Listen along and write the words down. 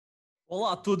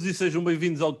Olá a todos e sejam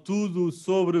bem-vindos ao Tudo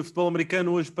sobre Futebol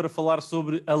Americano, hoje para falar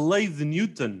sobre a Lei de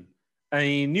Newton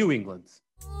em New England.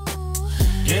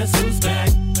 Guess who's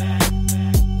back?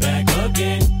 Back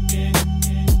again.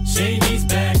 Shady's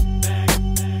back.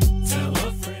 Tell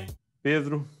a friend.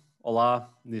 Pedro,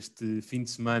 olá, neste fim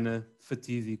de semana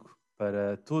fatídico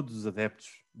para todos os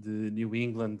adeptos de New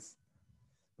England.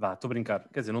 Vá, estou a brincar,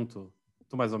 quer dizer, não estou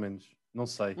mais ou menos, não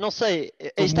sei. Não sei,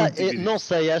 Muito não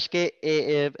sei, acho que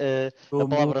é a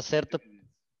palavra certa.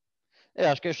 Eu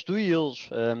acho que és tu e eles.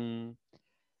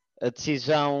 A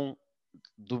decisão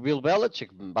do Bill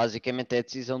Belichick, basicamente é a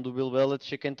decisão do Bill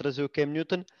Belichick em trazer o Cam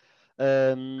Newton.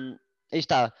 Aí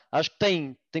está, acho que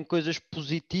tem coisas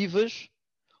positivas,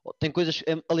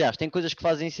 aliás, tem coisas que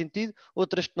fazem sentido,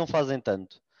 outras que não fazem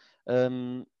tanto.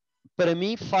 Para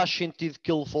mim faz sentido que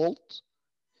ele volte,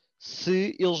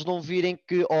 se eles não virem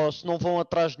que, ou se não vão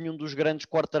atrás de nenhum dos grandes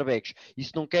quarterbacks e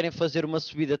se não querem fazer uma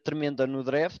subida tremenda no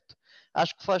draft,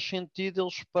 acho que faz sentido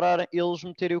eles esperarem, eles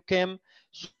meterem o Cam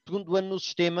segundo ano no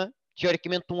sistema,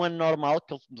 teoricamente um ano normal,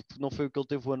 que não foi o que ele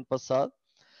teve o ano passado,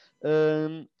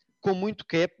 com muito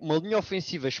cap, uma linha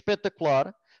ofensiva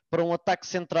espetacular para um ataque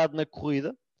centrado na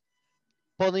corrida.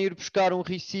 Podem ir buscar um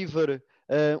receiver,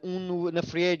 na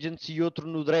free agency e outro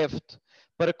no draft,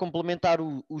 para complementar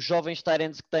os jovens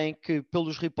Tyrants que têm, que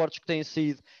pelos reportes que têm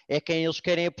saído é quem eles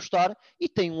querem apostar, e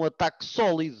tem um ataque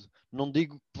sólido. Não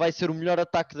digo que vai ser o melhor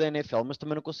ataque da NFL, mas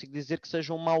também não consigo dizer que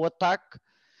seja um mau ataque.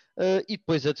 E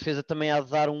depois a defesa também há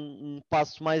de dar um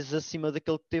passo mais acima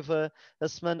daquele que teve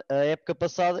a época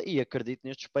passada, e acredito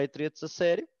nestes Patriots a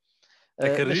sério.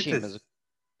 Acreditas?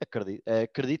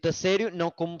 Acredito a sério,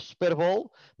 não como Super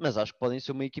Bowl, mas acho que podem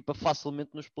ser uma equipa facilmente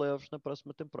nos playoffs na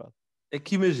próxima temporada. É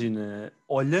que imagina,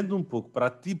 olhando um pouco para a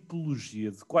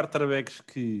tipologia de quarterbacks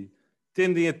que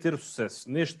tendem a ter sucesso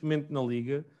neste momento na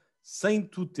liga, sem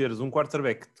tu teres um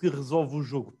quarterback que te resolve o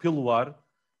jogo pelo ar,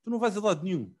 tu não vais a lado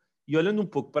nenhum. E olhando um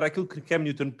pouco para aquilo que Cam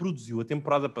Newton produziu a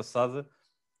temporada passada,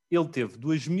 ele teve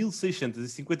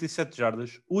 2.657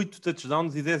 jardas, 8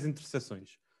 touchdowns e 10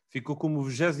 interseções. Ficou como o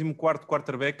 24º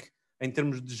quarterback em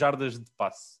termos de jardas de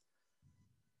passe.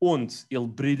 Onde ele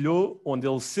brilhou, onde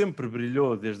ele sempre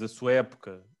brilhou desde a sua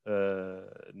época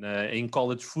em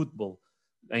college football,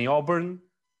 em Auburn,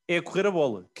 é a correr a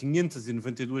bola.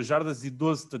 592 jardas e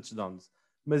 12 touchdowns.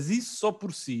 Mas isso só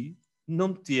por si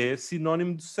não te é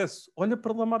sinónimo de sucesso. Olha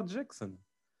para Lamar Jackson.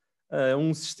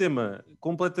 Um sistema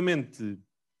completamente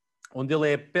onde ele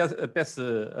é a peça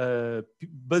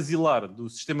basilar do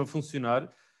sistema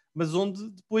funcionar, mas onde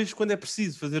depois, quando é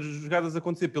preciso fazer as jogadas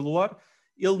acontecer pelo ar,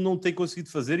 ele não tem conseguido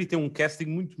fazer e tem um casting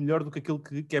muito melhor do que aquele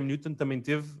que Cam Newton também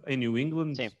teve em New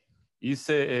England. Sim.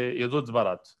 Isso eu dou de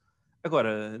barato.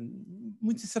 Agora,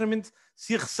 muito sinceramente,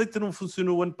 se a receita não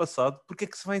funcionou o ano passado, porque é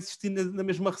que se vai insistir na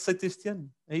mesma receita este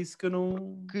ano? É isso que eu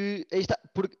não...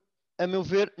 Porque, a meu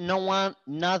ver, não há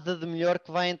nada de melhor que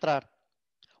vai entrar.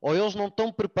 Ou eles não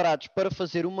estão preparados para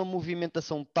fazer uma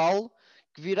movimentação tal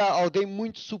que virá alguém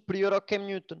muito superior ao Cam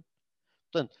Newton.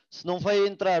 Portanto, se não vai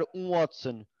entrar um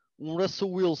Watson, um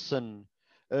Russell Wilson,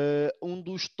 um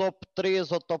dos top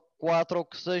 3 ou top 4 ou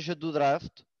que seja do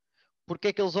draft, porque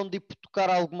é que eles vão de tocar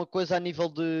alguma coisa a nível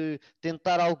de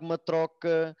tentar alguma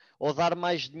troca ou dar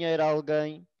mais dinheiro a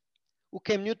alguém? O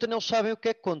Cam Newton, eles sabem o que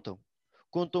é que contam.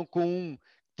 Contam com um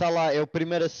que está lá, é o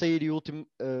primeiro a sair e o último.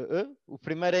 O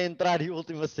primeiro a entrar e o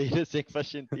último a sair, assim é que faz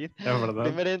sentido. É verdade. O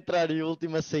primeiro a entrar e o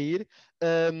último a sair.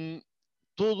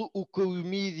 Todo o que o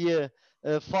mídia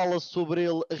fala sobre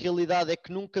ele, a realidade é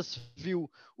que nunca se viu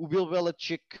o Bill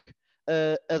Belichick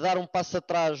a dar um passo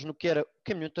atrás no que era. O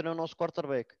Cam Newton é o nosso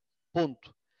quarterback.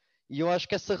 Ponto. E eu acho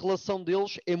que essa relação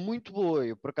deles é muito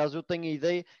boa. Por acaso eu tenho a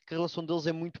ideia que a relação deles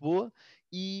é muito boa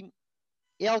e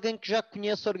é alguém que já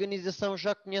conhece a organização,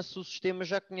 já conhece o sistema,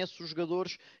 já conhece os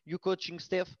jogadores e o coaching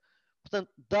staff. Portanto,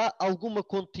 dá alguma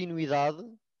continuidade,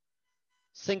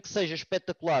 sem que seja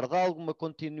espetacular, dá alguma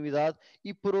continuidade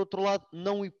e, por outro lado,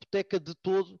 não hipoteca de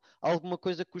todo alguma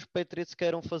coisa que os Patriots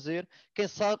queiram fazer. Quem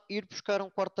sabe ir buscar um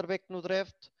quarterback no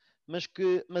draft,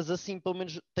 mas assim pelo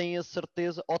menos têm a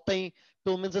certeza, ou têm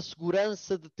pelo menos a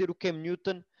segurança de ter o Cam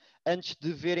Newton antes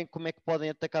de verem como é que podem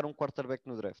atacar um quarterback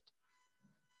no draft.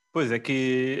 Pois é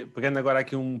que, pegando agora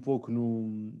aqui um pouco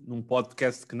num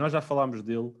podcast que nós já falámos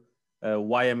dele,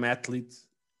 o I Am Athlete,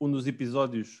 um dos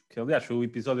episódios, que aliás foi o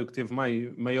episódio que teve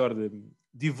maior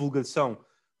divulgação,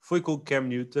 foi com o Cam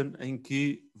Newton, em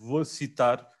que, vou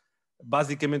citar,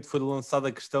 basicamente foi lançada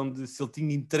a questão de se ele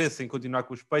tinha interesse em continuar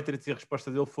com os Patriots e a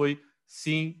resposta dele foi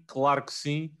sim, claro que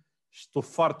sim, estou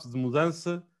farto de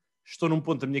mudança, estou num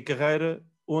ponto da minha carreira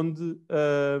onde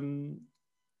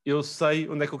eu sei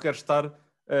onde é que eu quero estar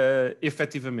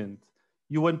efetivamente.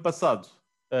 E o ano passado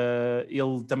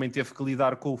ele também teve que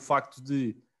lidar com o facto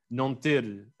de não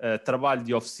ter trabalho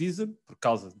de off-season por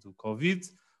causa do Covid,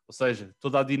 ou seja,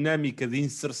 toda a dinâmica de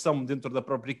inserção dentro da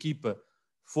própria equipa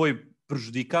foi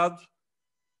prejudicado.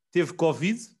 Teve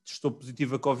Covid, testou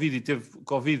positivo a Covid e teve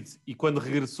Covid, e quando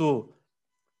regressou,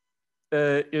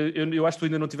 eu acho que tu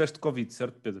ainda não tiveste Covid,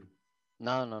 certo, Pedro?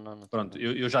 Não. Pronto,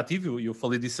 eu já tive, eu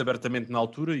falei disso abertamente na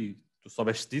altura e tu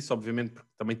soubeste disso, obviamente, porque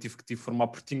também tive que te informar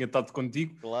porque tinha estado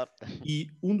contigo. Claro. E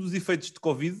um dos efeitos de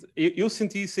Covid, eu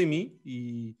senti isso em mim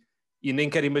e nem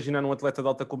quero imaginar num atleta de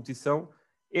alta competição,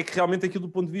 é que realmente aquilo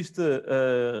do ponto de vista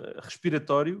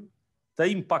respiratório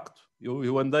tem impacto.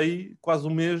 Eu andei quase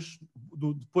um mês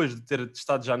depois de ter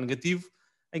testado já negativo,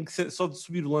 em que só de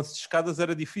subir o lance de escadas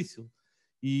era difícil.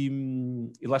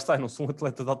 E lá está, eu não sou um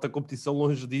atleta de alta competição,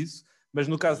 longe disso, mas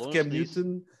no caso Longe de Cam disso.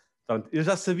 Newton, pronto, eu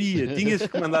já sabia, tinhas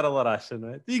que mandar a laracha, não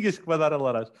é? Tinhas que mandar a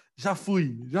laracha. Já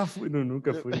fui, não,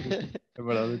 nunca fui. É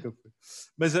verdade, nunca fui.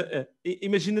 Mas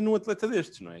imagina num atleta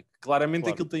destes, não é? Claramente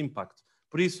Claro. aquilo tem impacto.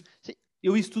 Por isso, Sim.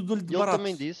 eu isso tudo dou-lhe de barato.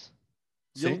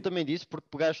 Ele também disse, porque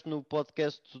pegaste no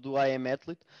podcast do I Am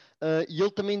Athlete, e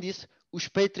ele também disse, os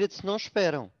Patriots não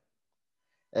esperam.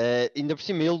 Ainda por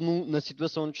cima, ele na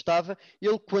situação onde estava,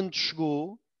 ele quando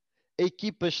chegou, a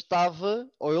equipa estava,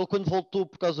 ou ele quando voltou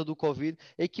por causa do Covid,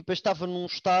 a equipa estava num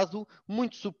estado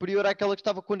muito superior àquela que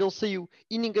estava quando ele saiu,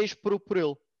 e ninguém esperou por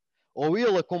ele. Ou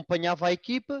ele acompanhava a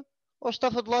equipa, ou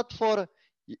estava do lado de fora.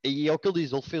 E é o que ele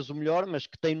diz, ele fez o melhor, mas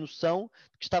que tem noção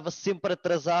de que estava sempre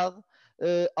atrasado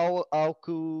ao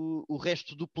que o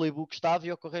resto do playbook estava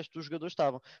e ao que o resto dos jogadores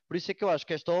estavam. Por isso é que eu acho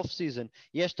que esta off-season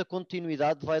e esta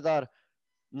continuidade vai dar.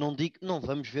 Não digo, não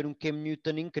vamos ver um Cam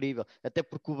Newton incrível, até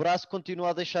porque o braço continua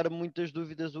a deixar muitas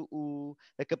dúvidas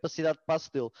a capacidade de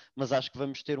passe dele, mas acho que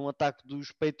vamos ter um ataque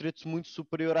dos Patriots muito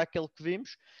superior àquele que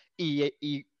vimos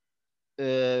e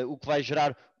o que vai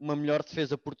gerar uma melhor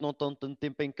defesa porque não estão tanto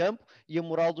tempo em campo e a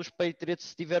moral dos Patriots, se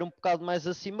estiver um bocado mais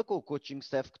acima com o coaching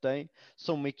staff que tem,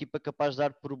 são uma equipa capaz de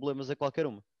dar problemas a qualquer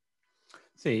uma.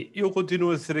 Sim, eu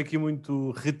continuo a ser aqui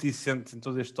muito reticente em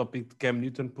todo este tópico de Cam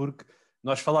Newton porque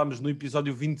nós falámos no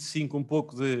episódio 25 um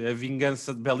pouco de a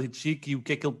vingança de Belichick e o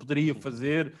que é que ele poderia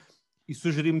fazer e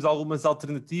sugerimos algumas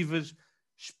alternativas.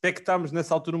 Expectámos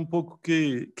nessa altura um pouco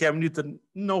que Cam Newton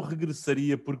não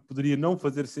regressaria porque poderia não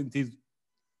fazer sentido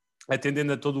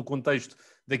atendendo a todo o contexto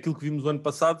daquilo que vimos o ano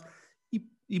passado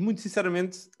e muito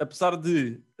sinceramente, apesar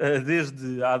de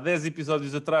desde há 10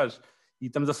 episódios atrás e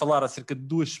estamos a falar há cerca de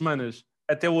 2 semanas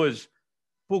até hoje,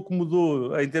 pouco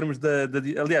mudou em termos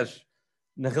aliás,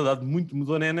 na realidade muito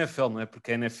mudou na NFL, não é?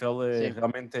 Porque a NFL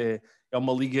realmente é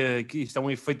uma liga que isto é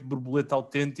um efeito borboleta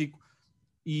autêntico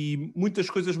e muitas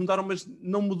coisas mudaram, mas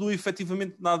não mudou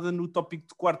efetivamente nada no tópico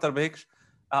de quarterbacks,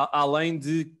 além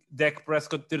de Dak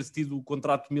Prescott ter tido o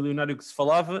contrato milionário que se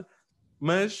falava,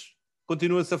 mas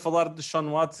continua-se a falar de Sean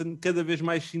Watson, cada vez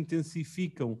mais se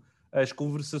intensificam as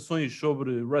conversações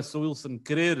sobre Russell Wilson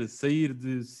querer sair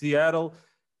de Seattle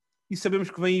e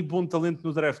sabemos que vem aí bom talento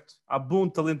no draft. Há bom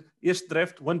talento. Este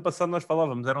draft, o ano passado nós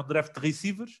falávamos, era um draft de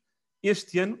receivers,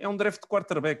 este ano é um draft de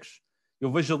quarterbacks.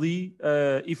 Eu vejo ali,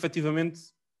 efetivamente,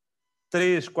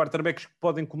 3 quarterbacks que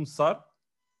podem começar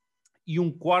e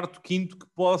um quarto, quinto que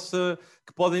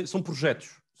podem, são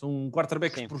projetos, são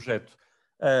quarterbacks de projeto.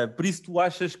 Por isso tu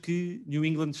achas que New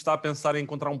England está a pensar em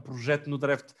encontrar um projeto no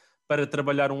draft para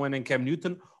trabalhar um ano em Cam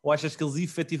Newton ou achas que eles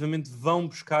efetivamente vão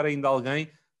buscar ainda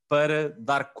alguém para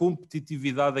dar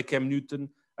competitividade a Cam Newton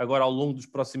agora ao longo dos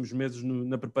próximos meses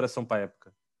na preparação para a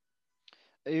época?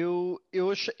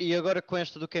 E agora com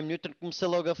esta do Cam Newton comecei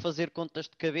logo a fazer contas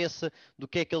de cabeça do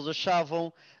que é que eles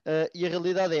achavam e a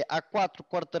realidade é, há 4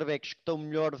 quarterbacks que estão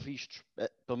melhor vistos,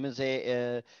 pelo menos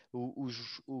é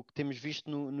o que temos visto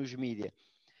nos mídias,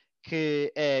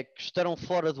 que estarão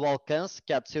fora do alcance,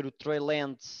 que há de ser o Trey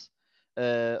Lance,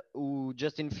 o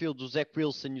Justin Fields, o Zach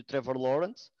Wilson e o Trevor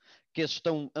Lawrence, que esses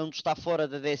estão onde está fora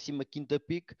da 15ª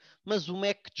pick, mas o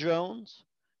Mac Jones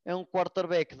é um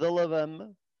quarterback de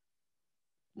Alabama,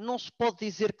 não se pode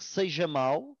dizer que seja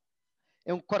mau,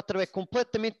 é um quarterback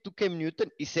completamente do Cam Newton,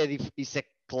 isso é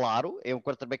claro, é um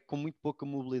quarterback com muito pouca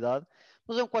mobilidade,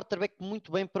 mas é um quarterback muito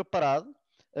bem preparado.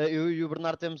 Eu e o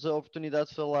Bernardo temos a oportunidade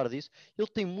de falar disso. Ele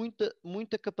tem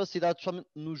muita capacidade, somente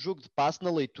no jogo de passe,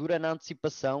 na leitura, na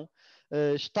antecipação.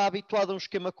 Está habituado a um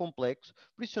esquema complexo.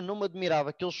 Por isso eu não me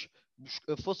admirava que eles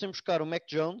fossem buscar o Mac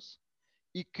Jones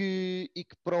e que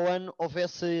para o ano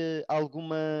houvesse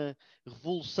alguma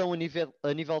revolução a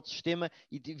nível de sistema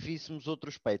e víssemos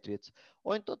outros Patriots.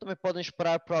 Ou então também podem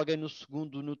esperar por alguém no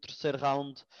segundo, no terceiro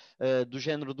round, do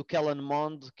género do Kellen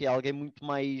Mond, que é alguém muito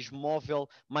mais móvel,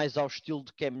 mais ao estilo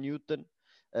de Cam Newton.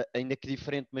 ainda que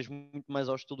diferente, mas muito mais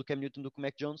ao estilo do Cam Newton do que o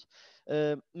Mac Jones.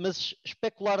 Mas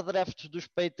especular drafts dos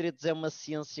Patriots é uma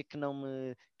ciência que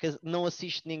não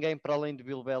assiste ninguém para além de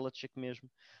Bill Belichick mesmo,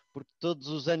 porque todos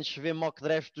os anos se vê mock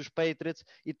drafts dos Patriots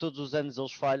e todos os anos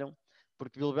eles falham,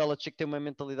 porque Bill Belichick tem uma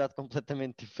mentalidade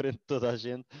completamente diferente de toda a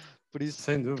gente. Por isso,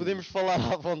 podemos falar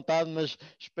à vontade, mas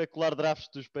especular drafts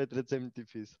dos Patriots é muito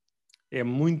difícil. É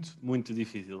muito, muito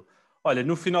difícil. Olha,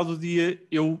 no final do dia,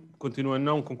 eu continuo a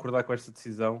não concordar com esta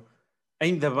decisão.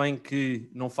 Ainda bem que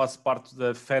não faço parte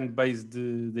da fanbase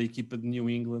da equipa de New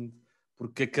England,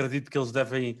 porque acredito que eles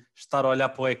devem estar a olhar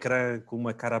para o ecrã com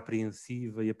uma cara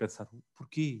apreensiva e a pensar,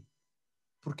 porquê?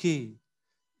 Porquê?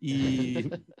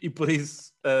 E por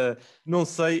isso, não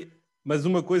sei, mas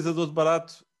uma coisa do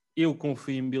barato, eu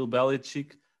confio em Bill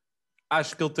Belichick,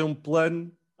 acho que ele tem um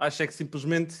plano, acho é que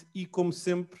simplesmente, e como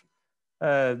sempre,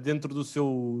 dentro do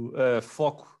seu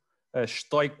foco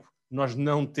estoico, nós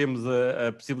não temos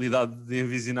a possibilidade de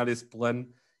envisionar esse plano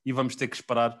e vamos ter que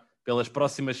esperar pelas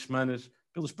próximas semanas,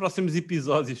 pelos próximos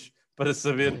episódios, para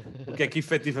saber o que é que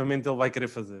efetivamente ele vai querer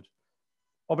fazer.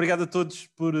 Obrigado a todos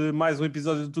por mais um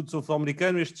episódio do Tudo sobre Futebol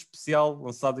Americano, este especial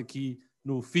lançado aqui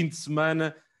no fim de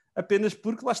semana, apenas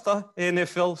porque lá está, a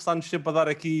NFL está-nos sempre a dar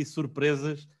aqui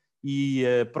surpresas e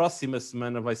a próxima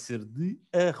semana vai ser de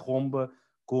arromba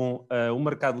com o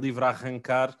Mercado Livre a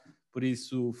arrancar, por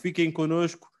isso fiquem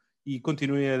connosco e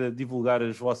continuem a divulgar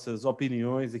as vossas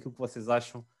opiniões, aquilo que vocês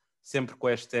acham, sempre com a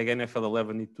hashtag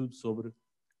NFL11 e tudo sobre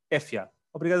FA.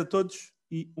 Obrigado a todos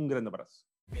e um grande abraço.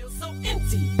 Feel so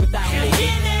empty without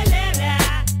me.